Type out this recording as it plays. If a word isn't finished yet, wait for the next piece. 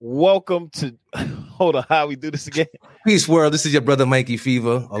welcome to. Hold on, how we do this again? Peace, world. This is your brother Mikey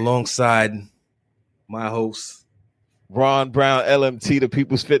Fever, alongside my host Ron Brown, LMT, the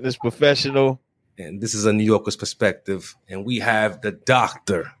People's Fitness Professional, and this is a New Yorker's perspective. And we have the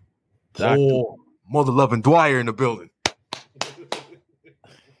Doctor. Oh, mother loving Dyer in the building.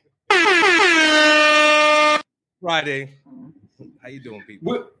 Friday. How you doing,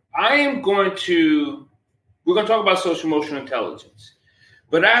 people? We're going to talk about social emotional intelligence.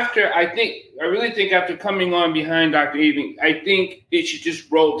 But I really think after coming on behind Dr. Evening, I think it should just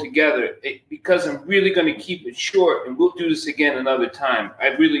roll together because I'm really going to keep it short, and we'll do this again another time. I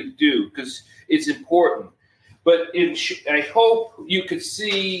really do, because it's important. But I hope you could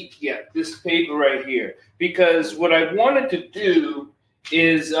see, this paper right here, because what I wanted to do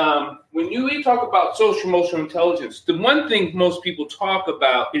is when we talk about social emotional intelligence, the one thing most people talk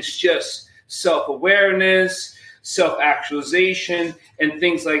about is just self-awareness, self-actualization, and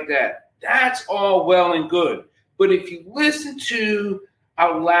things like that. That's all well and good. But if you listen to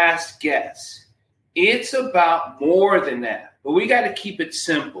our last guest, it's about more than that. But we got to keep it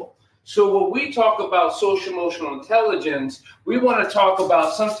simple. So when we talk about social emotional intelligence, we want to talk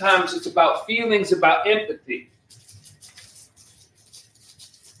about, sometimes it's about feelings, about empathy.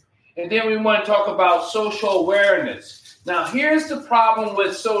 And then we want to talk about social awareness. Now, here's the problem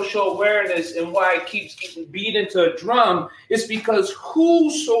with social awareness and why it keeps getting beat into a drum. It's because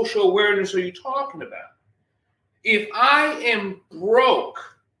whose social awareness are you talking about? If I am broke,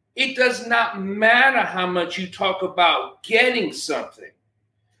 it does not matter how much you talk about getting something.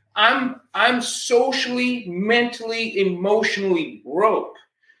 I'm socially, mentally, emotionally broke.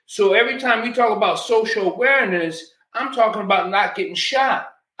 So every time we talk about social awareness, I'm talking about not getting shot.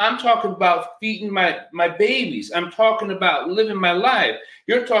 I'm talking about feeding my babies. I'm talking about living my life.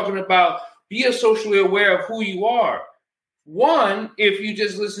 You're talking about being socially aware of who you are. One, if you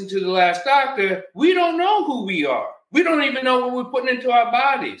just listen to the last doctor, we don't know who we are. We don't even know what we're putting into our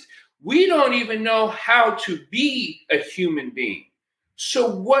bodies. We don't even know how to be a human being. So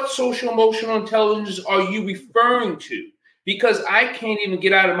what social emotional intelligence are you referring to? Because I can't even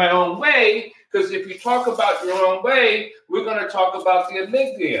get out of my own way. Because if you talk about your own way, we're going to talk about the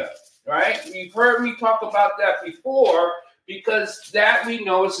amygdala, right? You've heard me talk about that before, because that we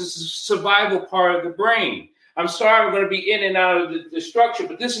know is a survival part of the brain. I'm sorry, I'm going to be in and out of the structure,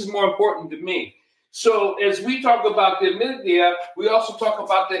 but this is more important to me. So as we talk about the amygdala, we also talk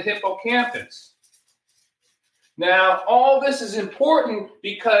about the hippocampus. Now, all this is important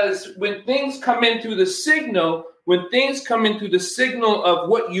because when things come in through the signal, of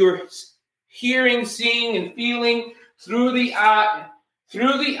what you're hearing, seeing, and feeling through the eyes,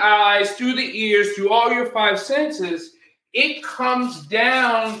 through the ears, through all your five senses, it comes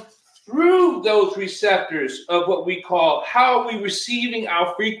down through those receptors of what we call, how are we receiving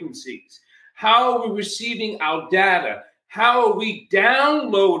our frequencies? How are we receiving our data? How are we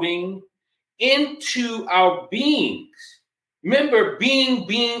downloading into our beings? Remember,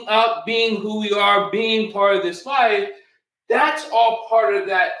 being up, being who we are, being part of this life, that's all part of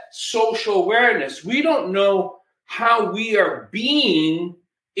that social awareness. We don't know how we are being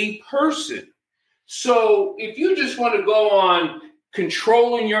a person. So if you just want to go on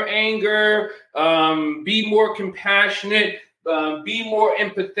controlling your anger, be more compassionate, be more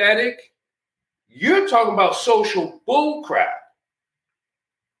empathetic, you're talking about social bullcrap.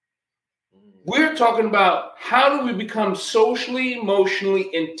 We're talking about how do we become socially, emotionally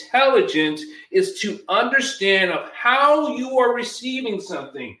intelligent is to understand of how you are receiving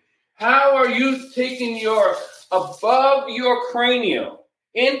something. How are you taking your above your cranial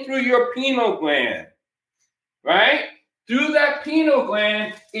in through your pineal gland, right? Through that pineal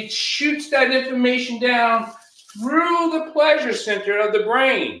gland, it shoots that information down through the pleasure center of the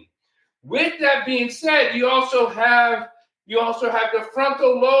brain. With that being said, you also have the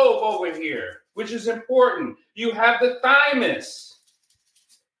frontal lobe over here, which is important. You have the thymus,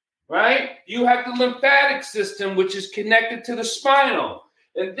 right? You have the lymphatic system, which is connected to the spinal.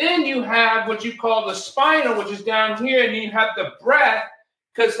 And then you have what you call the spinal, which is down here. And you have the breath,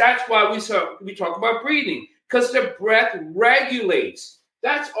 because that's why we talk about breathing, because the breath regulates.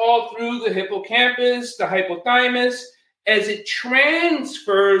 That's all through the hippocampus, the hypothalamus, as it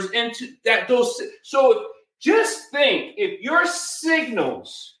transfers into those. So just think, if your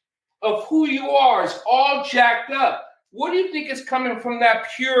signals of who you are is all jacked up, what do you think is coming from that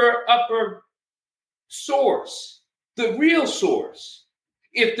pure upper source, the real source?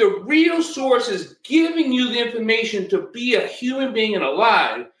 If the real source is giving you the information to be a human being and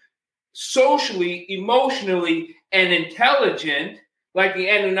alive, socially, emotionally, and intelligent, like the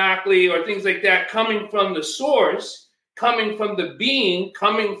Anunnaki or things like that coming from the source, coming from the being,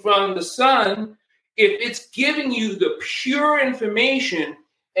 coming from the sun, if it's giving you the pure information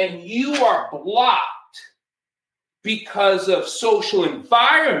and you are blocked because of social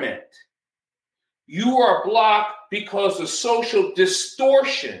environment, you are blocked because of social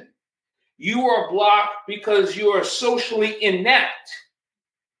distortion, you are blocked because you are socially inept,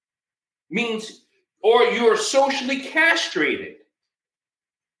 means, or you're socially castrated.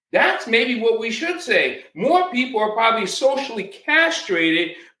 That's maybe what we should say. More people are probably socially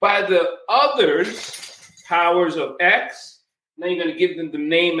castrated by the others, powers of X. Now you're going to give them the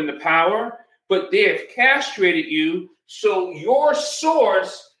name and the power, but they have castrated you, so your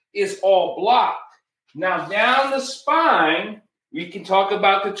source is all blocked. Now down the spine, we can talk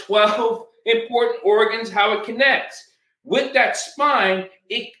about the 12 important organs, how it connects. With that spine,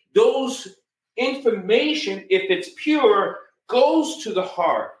 those information, if it's pure, goes to the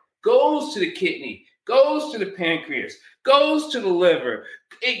heart, goes to the kidney, goes to the pancreas, goes to the liver.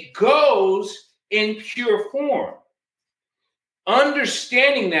 It goes in pure form.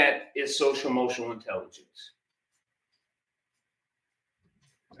 Understanding that is social emotional intelligence.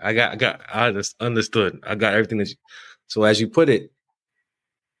 I just understood. I got everything so as you put it,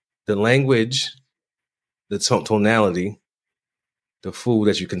 the language, the tonality, the food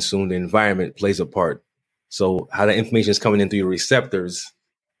that you consume, the environment plays a part. So how the information is coming in through your receptors,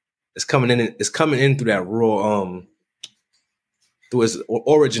 it's coming in through that raw, through its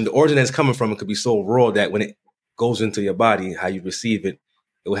origin. The origin that's coming from it could be so raw that when it goes into your body, how you receive it,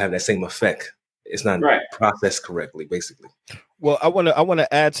 it will have that same effect. It's not processed correctly, basically. Well, I want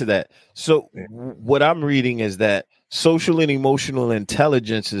to add to that. So what I'm reading is that social and emotional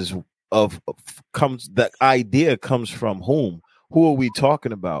intelligence that idea comes from whom? Who are we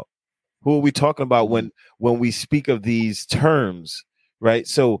talking about? Who are we talking about when we speak of these terms, right?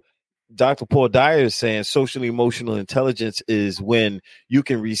 So Dr. Paul Dyer is saying social emotional intelligence is when you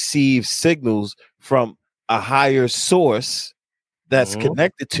can receive signals from a higher source that's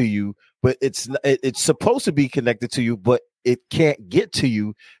connected to you, but it's supposed to be connected to you, but it can't get to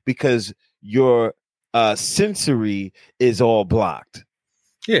you because your sensory is all blocked.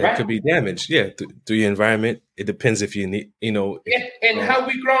 Yeah, it could be damaged. Yeah, through your environment. It depends if you need, and how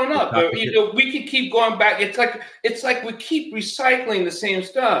we grown up. We could keep going back. It's like we keep recycling the same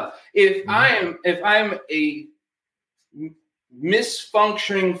stuff. If I'm a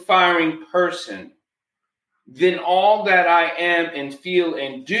misfunctioning, firing person, then all that I am and feel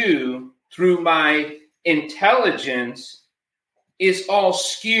and do through my intelligence is all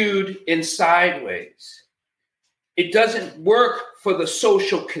skewed and sideways. It doesn't work for the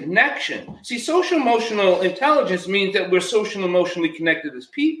social connection. See, social emotional intelligence means that we're social emotionally connected as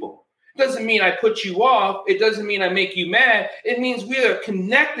people. It doesn't mean I put you off. It doesn't mean I make you mad. It means we are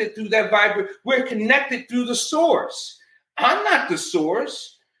connected through that We're connected through the source. I'm not the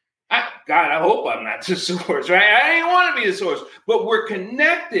source. I hope I'm not the source, right? I didn't want to be the source, but we're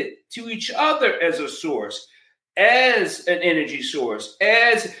connected to each other as a source, as an energy source,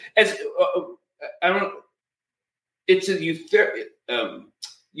 it's a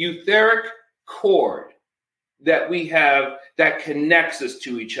etheric cord that we have that connects us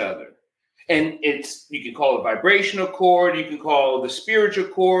to each other. And you can call it vibrational cord, you can call it the spiritual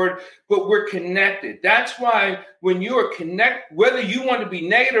cord, but we're connected. That's why when you are whether you want to be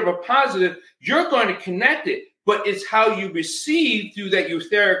negative or positive, you're going to connect it. But it's how you receive through that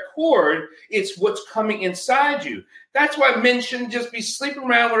etheric cord. It's what's coming inside you. That's why men shouldn't just be sleeping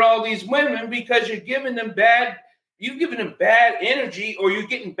around with all these women, because you're giving them bad energy, or you're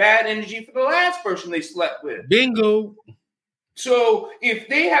getting bad energy for the last person they slept with. Bingo. So if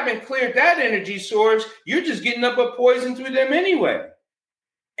they haven't cleared that energy source, you're just getting up a poison through them anyway.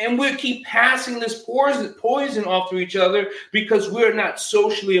 And we'll keep passing this poison off to each other because we're not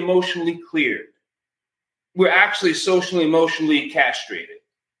socially, emotionally cleared. We're actually socially, emotionally castrated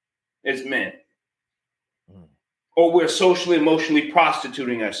as men. Or we're socially, emotionally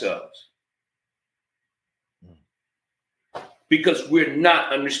prostituting ourselves. Because we're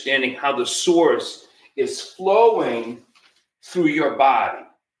not understanding how the source is flowing through your body.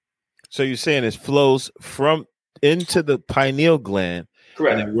 So you're saying it flows from into the pineal gland.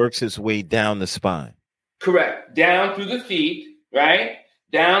 Correct. And it works its way down the spine. Correct. Down through the feet, right?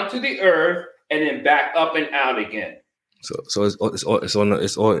 Down to the earth, and then back up and out again. So it's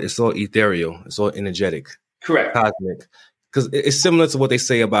all ethereal. It's all energetic. Correct. Cosmic. Because it's similar to what they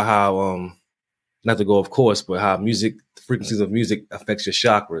say about how not to go of course, but how music, the frequencies of music affects your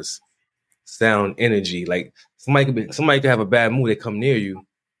chakras, sound, energy. Like somebody could have a bad mood, they come near you,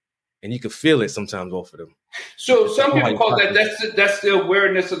 and you can feel it sometimes off of them. So some people call that's the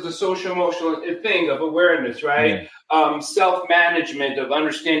awareness of the social emotional thing of awareness, right? Self-management of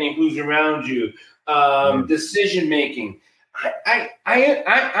understanding who's around you, decision making.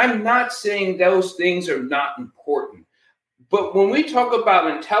 I'm not saying those things are not important, but when we talk about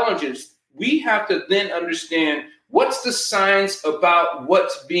intelligence, we have to then understand what's the science about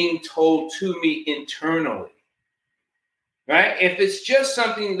what's being told to me internally. Right? If it's just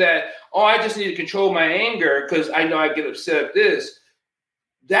something that, I just need to control my anger because I know I get upset at this,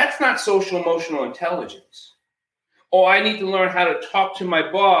 that's not social emotional intelligence. I need to learn how to talk to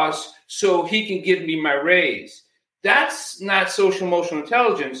my boss so he can give me my raise. That's not social emotional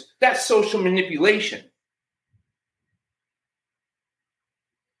intelligence. That's social manipulation.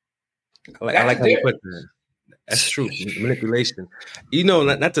 I like how you put that. That's true. Manipulation.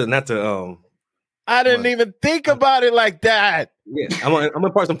 Not to I didn't even think about it like that. Yeah, I'm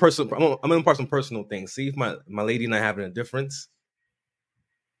impart some personal things. See if my lady and I having a difference.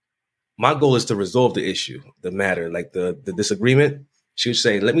 My goal is to resolve the issue, the matter, like the disagreement. She would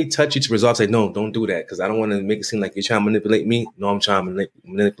say, "Let me touch you to resolve." I say, "No, don't do that, because I don't want to make it seem like you're trying to manipulate me. No, I'm trying to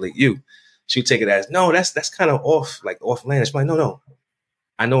manipulate you." She would take it as, "No, that's kind of off land." She's like, "No,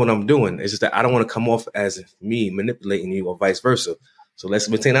 I know what I'm doing. It's just that I don't want to come off as me manipulating you or vice versa. So let's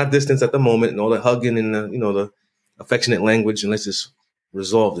maintain our distance at the moment and all the hugging and the affectionate language, and let's just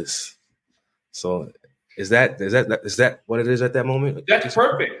resolve this." So is that what it is at that moment? That's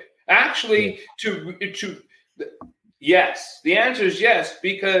perfect. Actually, yes, the answer is yes,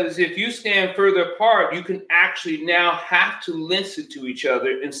 because if you stand further apart, you can actually now have to listen to each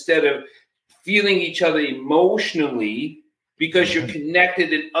other instead of feeling each other emotionally because you're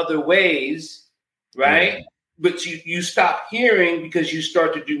connected in other ways, right? Yeah. But you stop hearing because you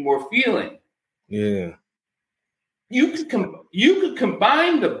start to do more feeling. Yeah. You could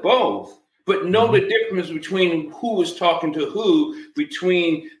combine the both, but know the difference between who is talking to who,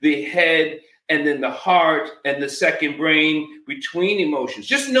 between the head and then the heart and the second brain, between emotions.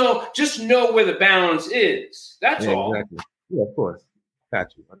 Just know where the balance is. That's all. Exactly. Yeah, of course.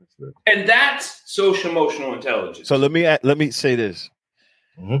 Got you. Understood. And that's social emotional intelligence. So let me say this.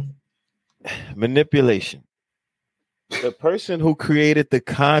 Manipulation. The person who created the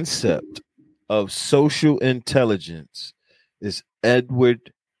concept of social intelligence is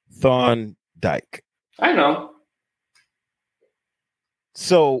Edward Thorndike. I know.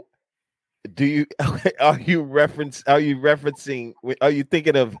 So are you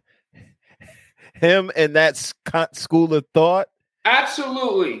thinking of him and that school of thought?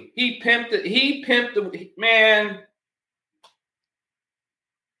 Absolutely. He pimped the man.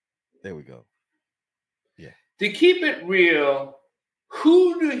 There we go. Yeah. To keep it real,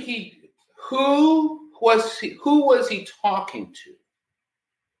 who was he talking to?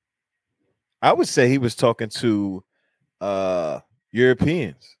 I would say he was talking to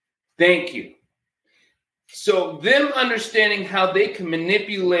Europeans. Thank you. So them understanding how they can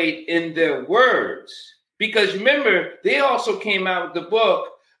manipulate in their words, because remember, they also came out with the book,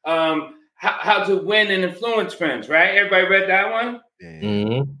 How to Win and Influence Friends, right? Everybody read that one?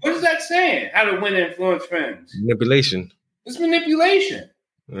 Mm-hmm. What is that saying? How to Win and Influence Friends? Manipulation. It's manipulation.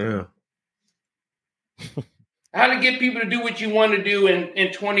 Yeah. How to get people to do what you want to do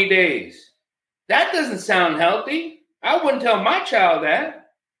in 20 days. That doesn't sound healthy. I wouldn't tell my child that.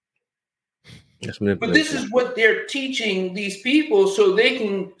 But this is what they're teaching these people so they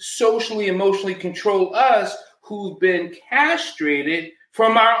can socially, emotionally control us who've been castrated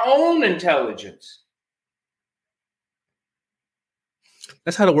from our own intelligence.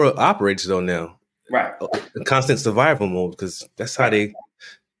 That's how the world operates, though, now. Right. In constant survival mode, because that's how they,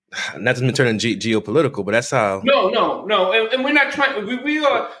 not to turn geopolitical, but that's how. No. And we're not trying, we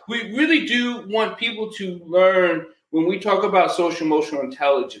really do want people to learn. When we talk about social emotional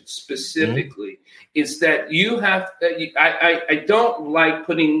intelligence specifically, it's that you have. I don't like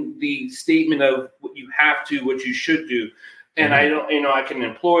putting the statement of what you have to, what you should do, and I don't. I can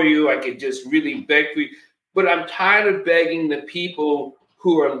implore you. I could just really beg for you, but I'm tired of begging the people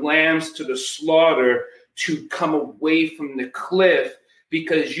who are lambs to the slaughter to come away from the cliff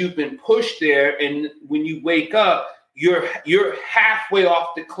because you've been pushed there, and when you wake up, you're halfway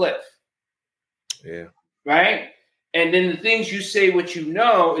off the cliff. Yeah. Right. And then the things you say, what you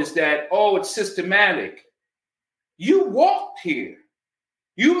know, is that, it's systematic. You walked here.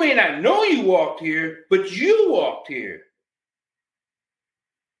 You may not know you walked here, but you walked here.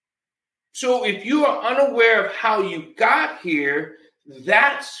 So if you are unaware of how you got here,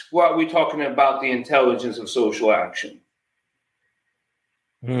 that's what we're talking about, the intelligence of social action.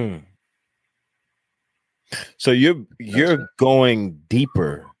 So you're going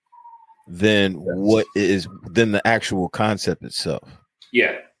deeper than the actual concept itself.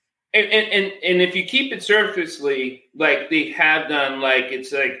 Yeah. And if you keep it surfacely, like they have done,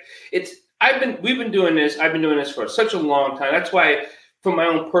 I've been doing this for such a long time. That's why, for my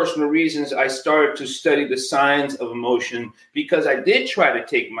own personal reasons, I started to study the science of emotion, because I did try to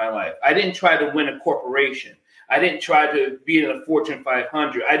take my life. I didn't try to win a corporation. I didn't try to be in a Fortune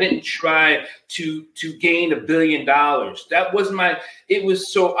 500. I didn't try to gain $1 billion. It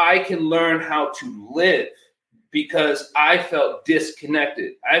was so I can learn how to live, because I felt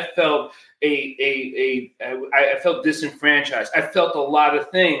disconnected. I felt I felt disenfranchised. I felt a lot of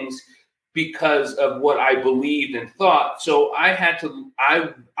things because of what I believed and thought. So I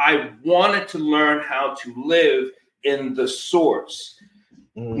wanted to learn how to live in the source,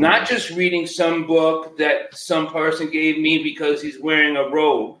 not just reading some book that some person gave me because he's wearing a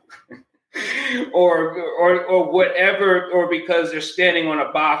robe or whatever, or because they're standing on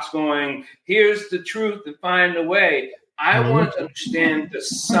a box going, here's the truth and find a way. I wanted to understand the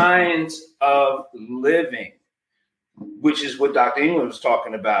science of living, which is what Dr. England was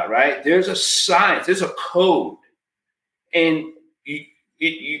talking about, right? There's a science, there's a code, and you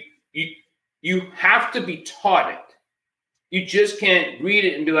have to be taught it. You just can't read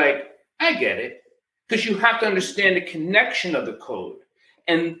it and be like, I get it, because you have to understand the connection of the code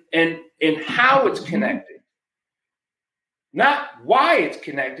and how it's connected, not why it's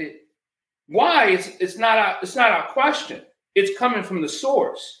connected. Why it's not our question. It's coming from the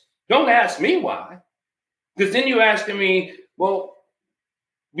source. Don't ask me why. Because then you're asking me, well,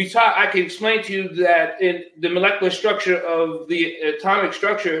 I can explain to you that in the molecular structure of the atomic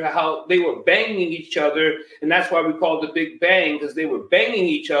structure, how they were banging each other, and that's why we call it the Big Bang, because they were banging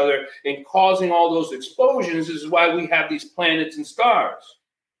each other and causing all those explosions. This is why we have these planets and stars.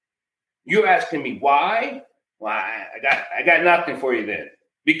 You're asking me why? Why? I got nothing for you then,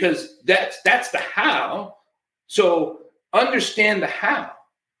 because that's the how. So understand the how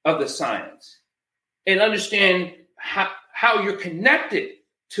of the science, and understand how you're connected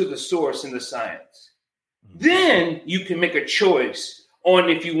to the source and the science. Then you can make a choice on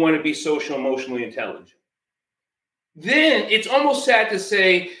if you want to be social emotionally intelligent. Then it's almost sad to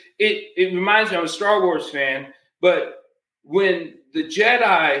say, it reminds me, I'm a Star Wars fan, but when the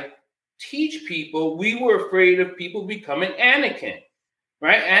Jedi teach people, we were afraid of people becoming Anakin,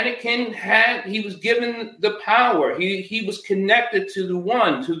 right? Anakin he was given the power. He was connected to the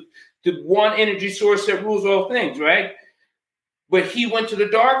one energy source that rules all things, right? But he went to the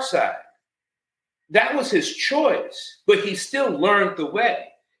dark side. That was his choice, but he still learned the way.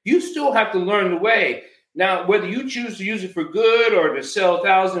 You still have to learn the way. Now, whether you choose to use it for good or to sell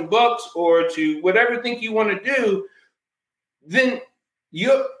 1,000 books or to whatever thing you want to do, then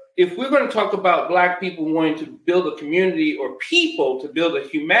if we're going to talk about Black people wanting to build a community or people to build a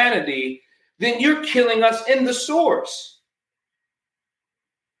humanity, then you're killing us in the source.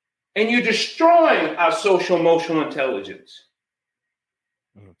 And you're destroying our social emotional intelligence.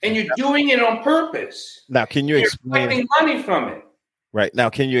 And you're doing it on purpose. Now, can you explain? You're collecting money from it. Right.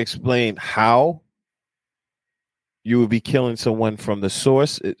 Now, can you explain how you would be killing someone from the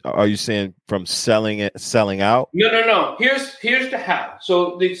source? Are you saying from selling out? No. Here's the how.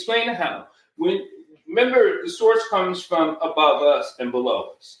 So to explain the how. Remember, the source comes from above us and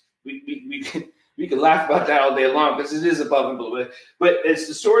below us. We can laugh about that all day long because it is above and below. But as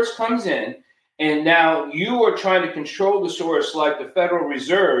the source comes in, and now you are trying to control the source like the Federal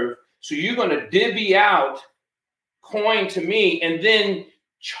Reserve, so you're going to divvy out coin to me and then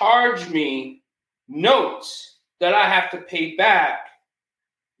charge me notes that I have to pay back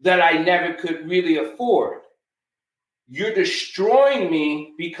that I never could really afford. You're destroying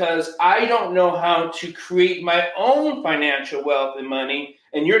me because I don't know how to create my own financial wealth and money,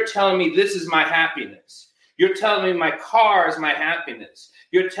 and you're telling me this is my happiness. You're telling me my car is my happiness.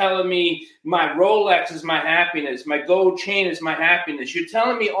 You're telling me my Rolex is my happiness. My gold chain is my happiness. You're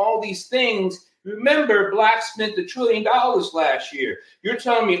telling me all these things. Remember, Black spent $1 trillion last year. You're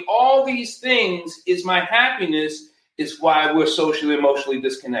telling me all these things is my happiness, is why we're socially, emotionally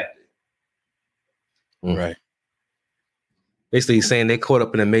disconnected. Right. Basically, he's saying they're caught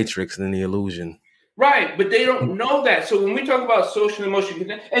up in the matrix and in the illusion. Right, but they don't know that. So when we talk about social, emotional,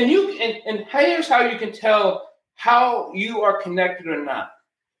 and here's how you can tell how you are connected or not.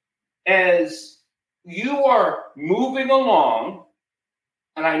 As you are moving along,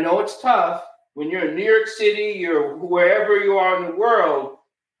 and I know it's tough, when you're in New York City, you're wherever you are in the world,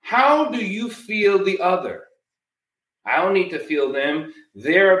 how do you feel the other? I don't need to feel them.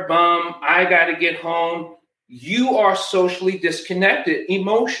 They're a bum. I got to get home. You are socially disconnected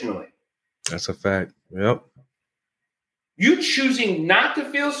emotionally. That's a fact. Yep. You choosing not to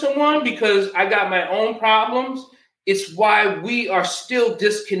feel someone because I got my own problems. It's why we are still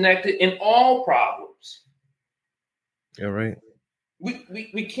disconnected in all problems. Yeah, right.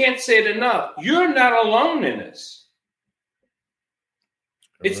 We can't say it enough. You're not alone in this.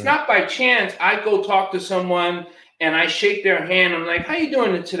 It's not by chance I go talk to someone and I shake their hand. I'm like, how you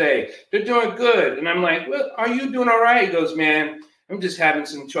doing today? They're doing good. And I'm like, well, are you doing all right? He goes, man, I'm just having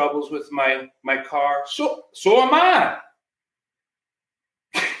some troubles with my car. So am I.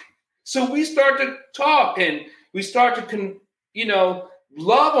 So we start to talk and we start to,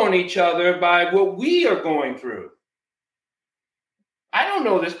 love on each other by what we are going through. I don't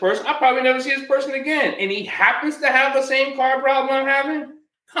know this person. I'll probably never see this person again. And he happens to have the same car problem I'm having.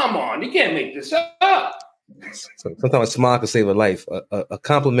 Come on, you can't make this up. Sometimes a smile can save a life. A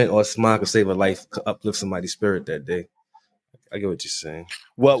compliment or a smile can save a life, uplift somebody's spirit that day. I get what you're saying.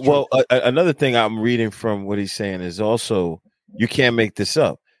 Well, another thing I'm reading from what he's saying is also you can't make this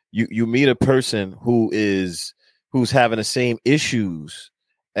up. You meet a person who's having the same issues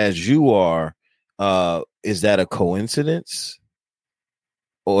as you are. Is that a coincidence,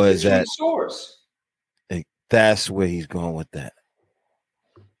 or is that source? That's where he's going with that.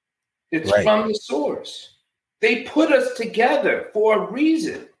 It's right. From the source. They put us together for a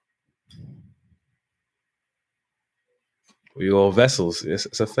reason. We're all vessels.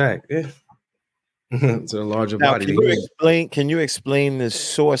 It's a fact. Yeah. It's a larger now, body. Can you explain the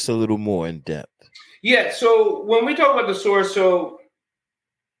source a little more in depth? Yeah. So when we talk about the source,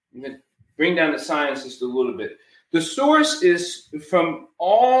 bring down the science just a little bit. The source is from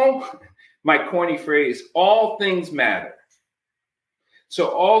all, my corny phrase, all things matter. So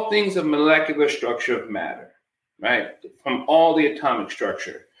all things of molecular structure of matter, right? From all the atomic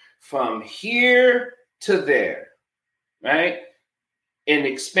structure, from here to there, right? In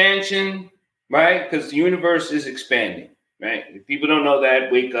expansion, right? Because the universe is expanding, right? If people don't know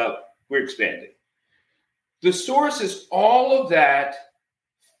that, wake up, we're expanding. The source is all of that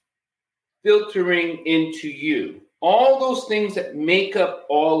filtering into you. All those things that make up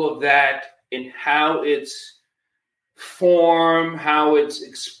all of that and how it's form, how it's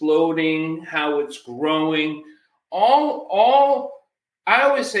exploding, how it's growing. All I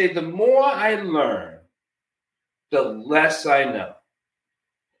always say, the more I learn, the less I know,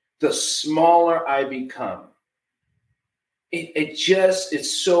 the smaller I become.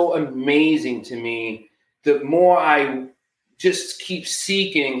 It's so amazing to me. The more I just keep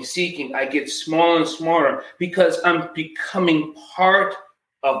seeking, I get smaller and smaller because I'm becoming part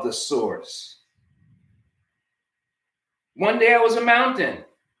of the source. One day I was a mountain.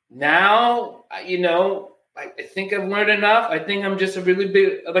 Now, I think I've learned enough. I think I'm just a really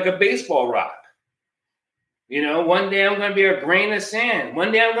big, like a baseball rock. One day I'm going to be a grain of sand.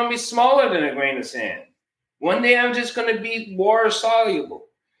 One day I'm going to be smaller than a grain of sand. One day I'm just going to be water soluble.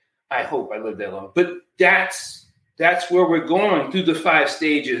 I hope I live that long. But that's where we're going through the 5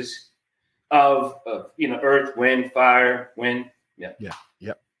 stages of earth, wind, fire, wind. Yeah.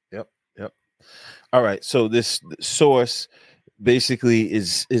 Yep. All right. So this source basically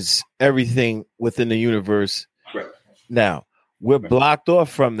is everything within the universe. Right. Now we're blocked off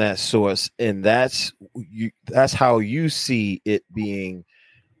from that source, and that's how you see it being.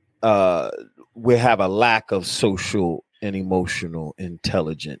 We have a lack of social and emotional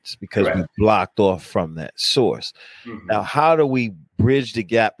intelligence because we blocked off from that source. Mm-hmm. Now, how do we bridge the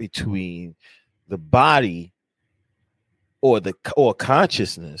gap between the body or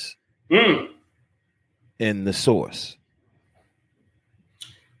consciousness in the source?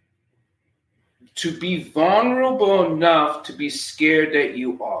 To be vulnerable enough to be scared that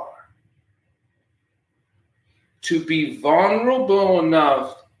you are. To be vulnerable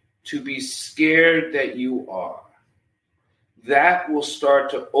enough to be scared that you are. That will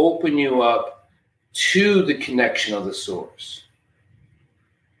start to open you up to the connection of the source.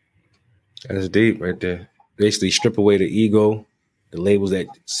 That's deep right there. Basically strip away the ego, the labels that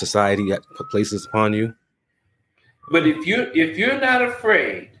society places upon you. But if you're not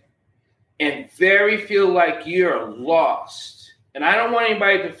afraid and feel like you're lost, and I don't want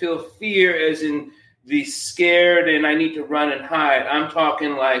anybody to feel fear as in the scared and I need to run and hide. I'm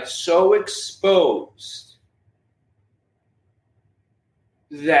talking like so exposed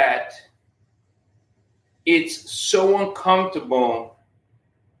that it's so uncomfortable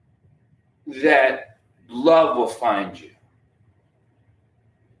that love will find you.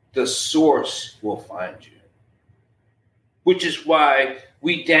 The source will find you. Which is why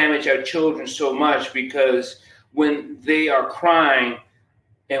we damage our children so much, because when they are crying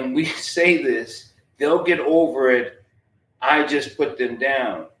and we say this, they'll get over it. I just put them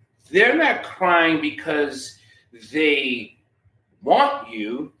down. They're not crying because they want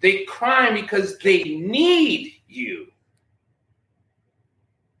you. They cry because they need you.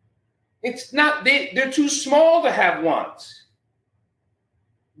 It's not they're too small to have wants.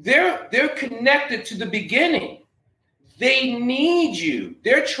 They're connected to the beginning. They need you.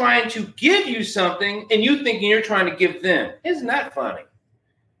 They're trying to give you something, and you thinking you're trying to give them. Isn't that funny?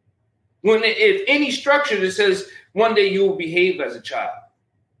 If any structure that says one day you will behave as a child,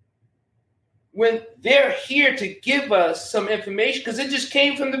 when they're here to give us some information, because it just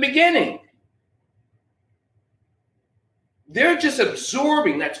came from the beginning. They're just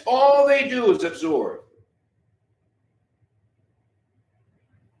absorbing. That's all they do is absorb.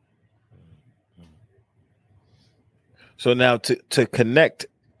 So now to connect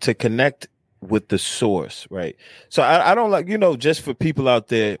with the source, right? So I don't like, just for people out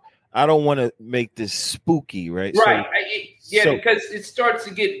there, I don't want to make this spooky, right? Right. Because it starts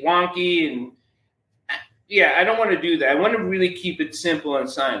to get wonky and I don't want to do that. I want to really keep it simple and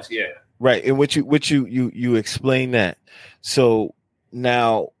science. Yeah. Right. And which you explain that. So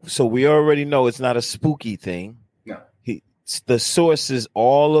now, we already know it's not a spooky thing. No. The source is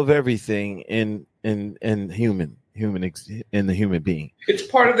all of everything in human in the human being. It's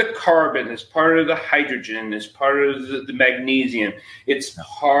part of the carbon. It's part of the hydrogen. It's part of the magnesium. It's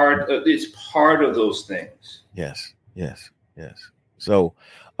part of those things. Yes. So,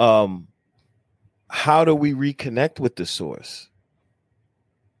 how do we reconnect with the source?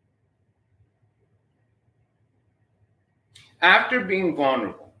 After being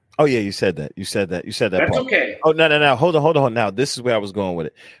vulnerable. Oh yeah, you said that. That's part. Okay. Oh no. Hold on. Now this is where I was going with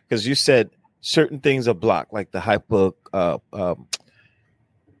it, because you said certain things are blocked, like the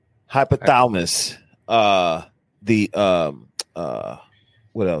hypothalamus,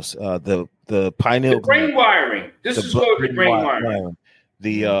 what else? The pineal gland. Brain wiring. This is what the brain wiring.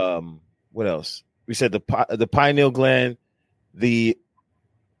 The what else? We said the pineal gland, the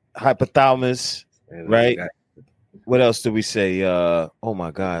hypothalamus, right? What else did we say? Oh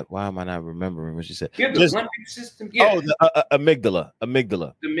my God, why am I not remembering what you said? Yeah, the limbic system. Yeah. Oh, the amygdala. The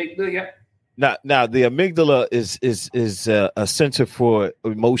amygdala, yeah. Now the amygdala is a center for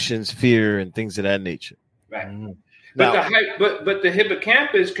emotions, fear, and things of that nature. Right. Mm-hmm. But the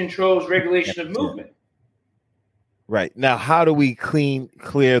hippocampus controls regulation of movement. Right. Now, how do we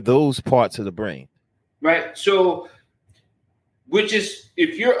clear those parts of the brain? Right. So, which is,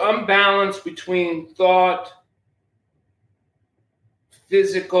 if you're unbalanced between thought,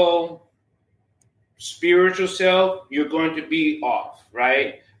 physical, spiritual self, you're going to be off,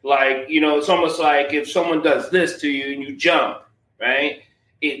 right? Like, it's almost like if someone does this to you and you jump, right?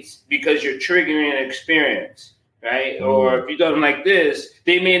 It's because you're triggering an experience, right? Mm. Or if you do them like this,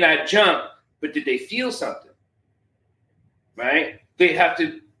 they may not jump, but did they feel something, right? They have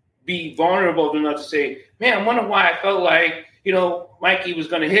to be vulnerable enough to say, man, I wonder why I felt like, Mikey was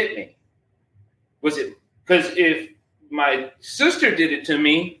going to hit me. Was it because if my sister did it to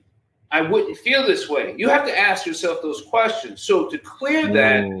me, I wouldn't feel this way? You have to ask yourself those questions. So to clear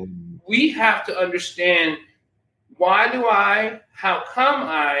that, we have to understand, why do I, how come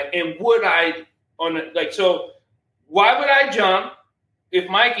I, and would I, so why would I jump if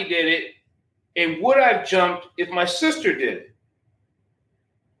Mikey did it? And would I have jumped if my sister did it?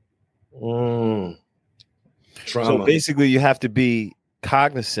 Trauma. So basically you have to be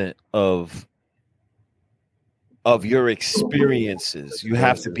cognizant of your experiences. You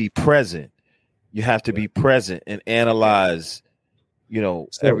have to be present. You have to be present and analyze, the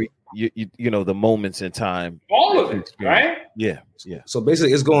moments in time. All of it, right? Yeah. So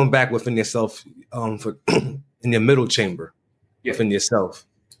basically, it's going back within yourself, in your middle chamber, within yourself,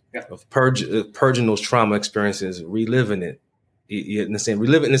 of purging those trauma experiences, reliving it. You understand?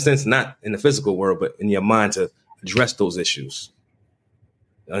 Relive it in a sense, not in the physical world, but in your mind, to address those issues.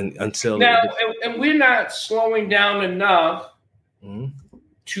 Until now, and we're not slowing down enough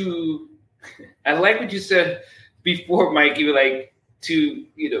to. I like what you said before, Mike. You were like to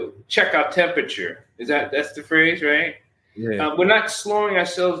check our temperature. That's the phrase, right? Yeah. We're not slowing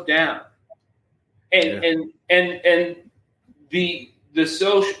ourselves down, and the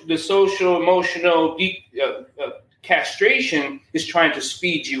social emotional castration is trying to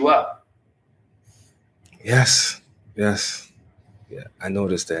speed you up. Yes. Yeah, I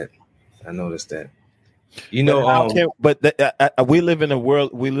noticed that. We live in a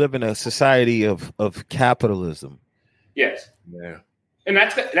world. We live in a society of capitalism. Yes. Yeah. And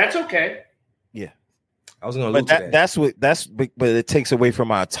that's okay. Yeah. I was going to allude to that. But it takes away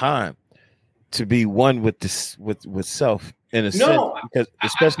from our time to be one with this with self in a sense. Because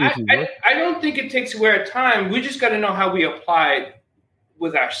especially I don't think it takes away our time. We just got to know how we apply it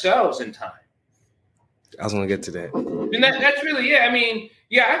with ourselves in time. I was gonna get to that. And that's really I mean,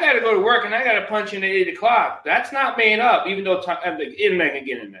 I got to go to work and I got to punch in at 8:00. That's not made up, even though the internet can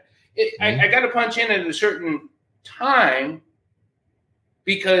get in there. I got to punch in at a certain time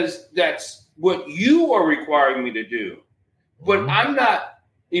because that's what you are requiring me to do. But I'm not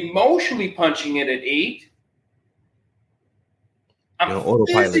emotionally punching it at 8. I'm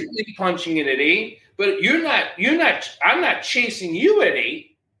physically punching it at 8, but you're not. I'm not chasing you at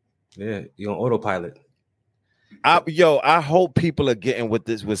 8. Yeah, you're on autopilot. I hope people are getting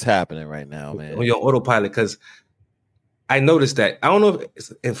what's happening right now, man. You're on autopilot because I noticed that. I don't know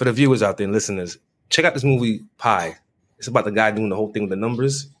and for the viewers out there and listeners, check out this movie Pi. It's about the guy doing the whole thing with the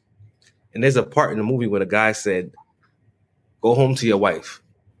numbers. And there's a part in the movie where the guy said, "Go home to your wife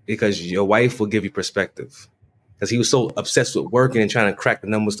because your wife will give you perspective." Because he was so obsessed with working and trying to crack the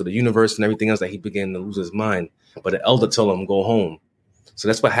numbers to the universe and everything else that he began to lose his mind. But the elder told him, "Go home." So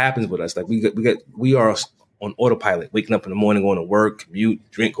that's what happens with us. Like we are on autopilot, waking up in the morning, going to work, commute,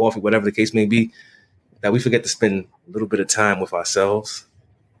 drink coffee, whatever the case may be, that we forget to spend a little bit of time with ourselves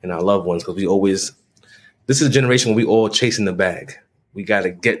and our loved ones. Because this is a generation where we all chasing the bag. We got to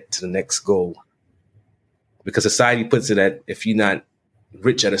get to the next goal. Because society puts it that if you're not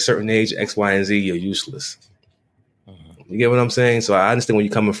rich at a certain age, X, Y, and Z, you're useless. You get what I'm saying? So I understand where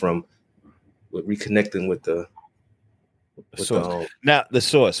you're coming from with reconnecting with the source. Now the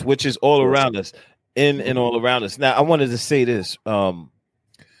source, which is all around us, and all around us. Now I wanted to say this. I'm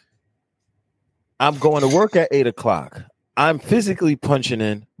going to work at 8:00. I'm physically punching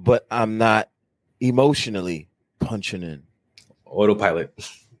in, but I'm not emotionally punching in. Autopilot.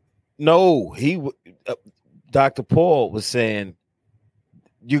 No, Dr. Paul was saying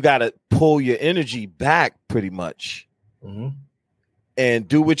you got to pull your energy back pretty much. And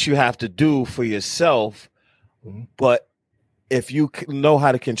do what you have to do for yourself. But if you know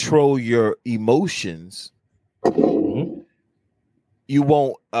how to control your emotions, you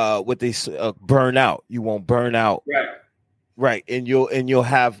won't burn out. You won't burn out. Right. And you'll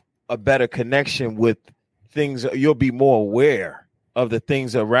have a better connection with things. You'll be more aware of the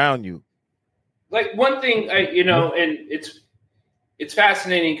things around you. Like one thing, and it's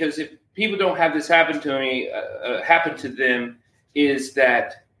fascinating because if people don't have this happen to them, is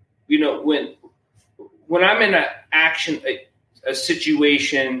that when I'm in a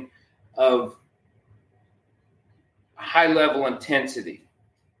situation of high level intensity.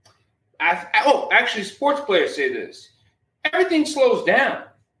 Actually, sports players say this. Everything slows down.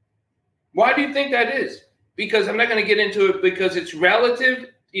 Why do you think that is? Because I'm not going to get into it because it's relative.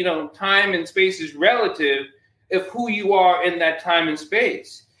 Time and space is relative of who you are in that time and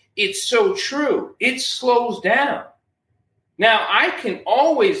space. It's so true. It slows down. Now, I can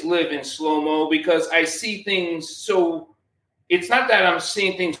always live in slow-mo because I see things so – it's not that I'm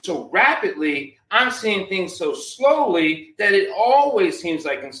seeing things so rapidly. I'm seeing things so slowly that it always seems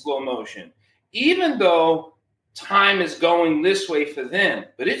like in slow motion, even though time is going this way for them.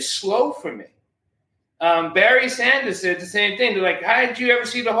 But it's slow for me. Barry Sanders said the same thing. They're like, how did you ever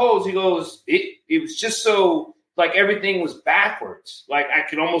see the holes? He goes, it was just so – like everything was backwards. Like I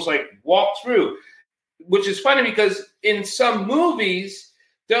could almost like walk through. Which is funny because in some movies,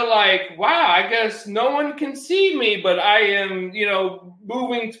 they're like, wow, I guess no one can see me, but I am,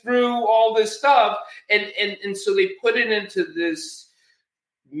 moving through all this stuff. And so they put it into this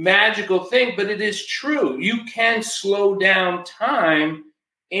magical thing, but it is true. You can slow down time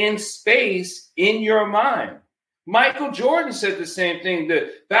and space in your mind. Michael Jordan said the same thing.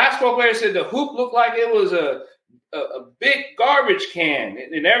 The basketball player said the hoop looked like it was a big garbage can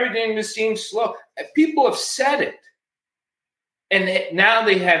and everything just seems slow. People have said it. And now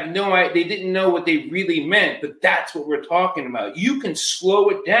they have no idea. They didn't know what they really meant, but that's what we're talking about. You can slow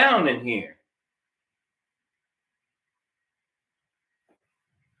it down in here.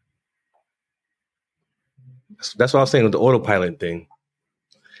 That's what I was saying with the autopilot thing.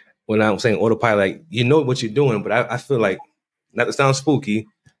 When I'm saying autopilot, you know what you're doing, but I feel like, not to sound spooky,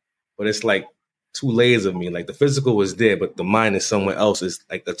 but it's like two layers of me. Like the physical is there, but the mind is somewhere else. It's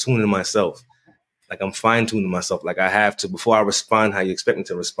like attuning myself. Like I'm fine-tuning myself. Like I have to, before I respond how you expect me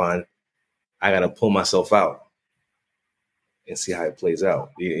to respond, I got to pull myself out and see how it plays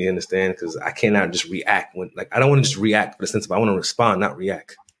out. You understand? Because I cannot just react. I don't want to just react for the sense of I want to respond, not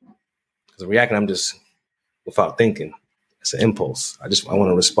react. Because reacting, I'm just without thinking. It's an impulse. I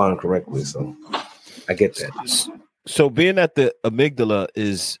want to respond correctly. So I get that. So being that the amygdala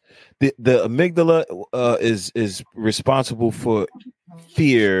is the amygdala is responsible for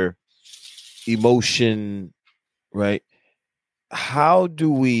fear, emotion, right? How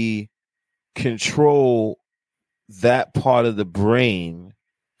do we control that part of the brain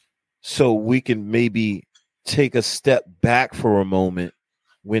so we can maybe take a step back for a moment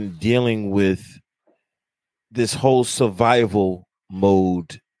when dealing with this whole survival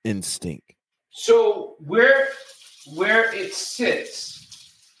mode instinct. So where it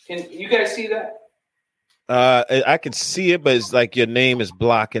sits, can you guys see that? I can see it, but it's like your name is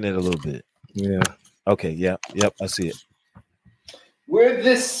blocking it a little bit. Yeah. Okay. Yep. I see it. Where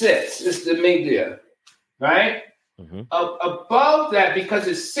this sits is the amygdala, right? Mm-hmm. Above that, because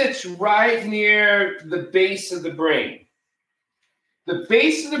it sits right near the base of the brain. The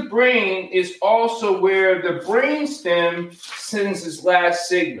base of the brain is also where the brainstem sends its last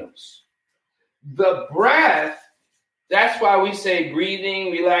signals. The breath, that's why we say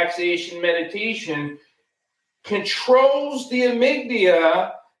breathing, relaxation, meditation, controls the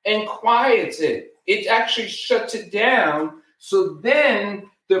amygdala and quiets it. It actually shuts it down. So then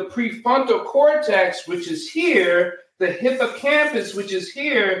the prefrontal cortex, which is here, the hippocampus, which is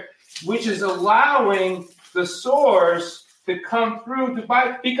here, which is allowing the source to come through to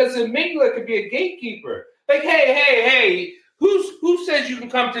buy, because the amygdala could be a gatekeeper. Like, hey, who says you can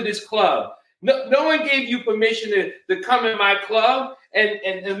come to this club? No one gave you permission to come in my club, and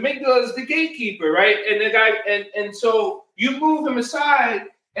the amygdala is the gatekeeper, right? And the guy, and so you move him aside,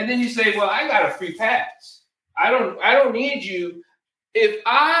 and then you say, well, I got a free pass. I don't need you. If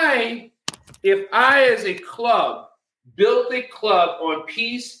I as a club built a club on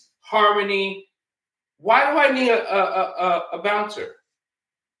peace, harmony, why do I need a bouncer?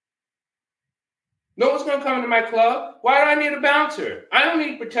 No one's going to come into my club. Why do I need a bouncer? I don't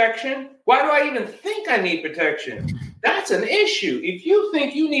need protection. Why do I even think I need protection? That's an issue. If you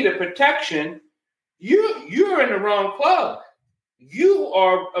think you need a protection, you're in the wrong club. You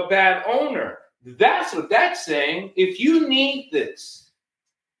are a bad owner. That's what that's saying. If you need this,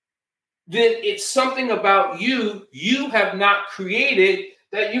 then it's something about you have not created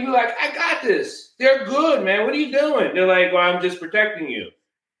that you be like, I got this. They're good, man. What are you doing? They're like, well, I'm just protecting you.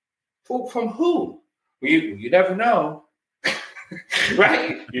 From who? You never know.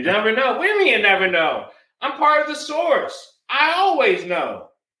 Right? You never know. What do you mean you never know? I'm part of the source. I always know.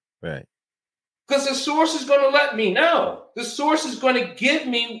 Right. Because the source is going to let me know. The source is going to give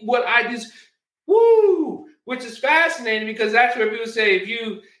me what I just, which is fascinating, because that's where people say, if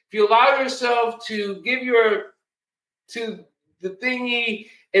you allow yourself to give to the thingy,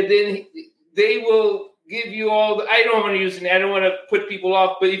 and then they will give you all the, I don't want to use it, I don't want to put people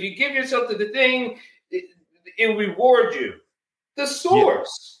off, but if you give yourself to the thing, it will reward you. The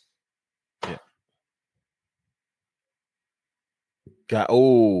source. Yeah.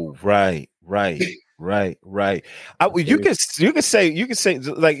 Right. You can say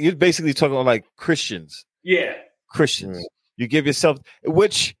like you're basically talking about like Christians. Yeah. Christians. Mm. You give yourself,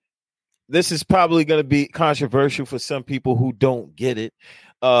 which this is probably going to be controversial for some people who don't get it.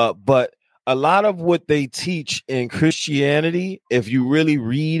 But a lot of what they teach in Christianity, if you really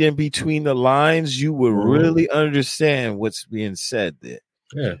read in between the lines, you will really understand what's being said there.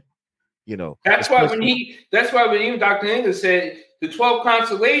 Yeah. You know, that's why when even Dr. Engel said the 12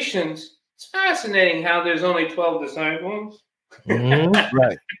 consolations, it's fascinating how there's only 12 disciples. Mm-hmm.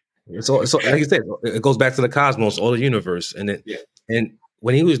 Right. So like you said, it goes back to the cosmos, all the universe. And and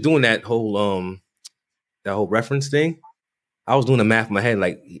when he was doing that whole reference thing, I was doing the math in my head,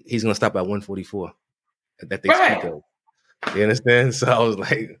 like he's gonna stop at 144 that they speak of. You understand? So I was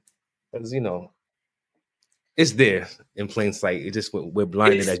like, it's there in plain sight. It just we're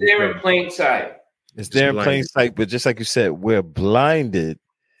blinded. It's there in plain sight. It's there in plain sight, but just like you said, we're blinded.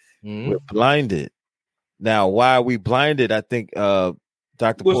 Mm-hmm. We're blinded. Now, why are we blinded? I think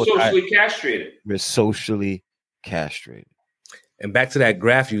Dr. We're socially castrated. We're socially castrated. And back to that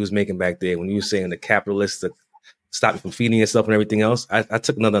graph you was making back there when you were saying the capitalists that stop you from feeding yourself and everything else. I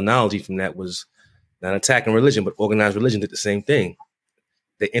took another analogy from that, was not attacking religion, but organized religion did the same thing.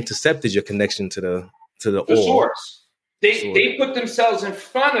 They intercepted your connection to the source. They put themselves in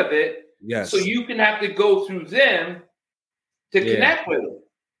front of it, yes. So you can have to go through them to connect with it.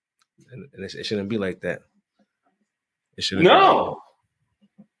 And it shouldn't be like that. It shouldn't. No.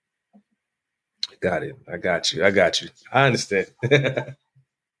 Got it. I got you. I understand.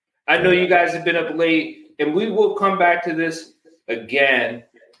 I know you guys have been up late, and we will come back to this again.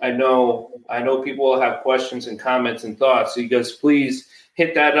 I know people will have questions and comments and thoughts, so you guys please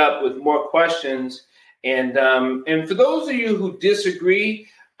hit that up with more questions. And for those of you who disagree,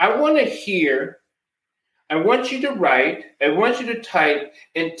 I want to hear. I want you to write. I want you to type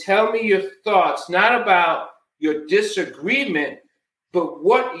and tell me your thoughts, not about your disagreement, but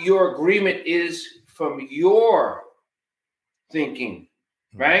what your agreement is from your thinking,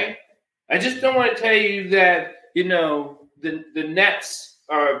 right? I just don't want to tell you that, the Nets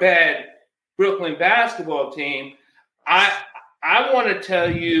are a bad Brooklyn basketball team, I want to tell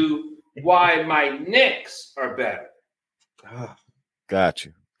you why my Knicks are better. Got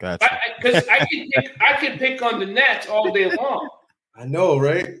you. Because I can pick on the Nets all day long. I know,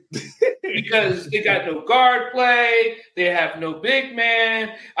 right? Because they got no guard play, they have no big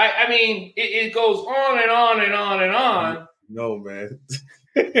man. I mean, it goes on and on and on and on. No, man.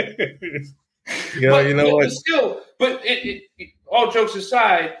 you know what? But all jokes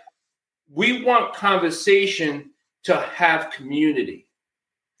aside, we want conversation to have community.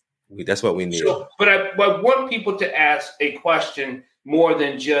 That's what we need. But I want people to ask a question more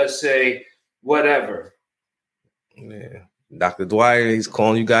than just say whatever. Yeah. Dr. Dyer, he's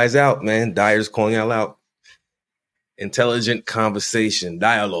calling you guys out, man. Dyer's calling y'all out. Intelligent conversation,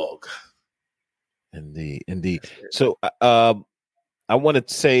 dialogue. Indeed. So I want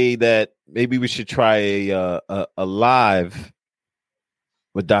to say that maybe we should try a live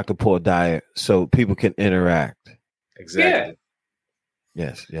with Dr. Paul Dyer so people can interact. Exactly.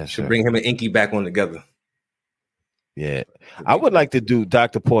 Yes. Should bring him and Inky back on together. Yeah, I would like to do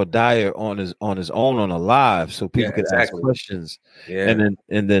Dr. Paul Dyer on his own on a live so people can ask questions. Yeah,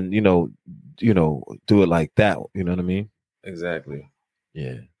 and then you know do it like that. You know what I mean? Exactly.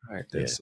 Yeah. All right. Then.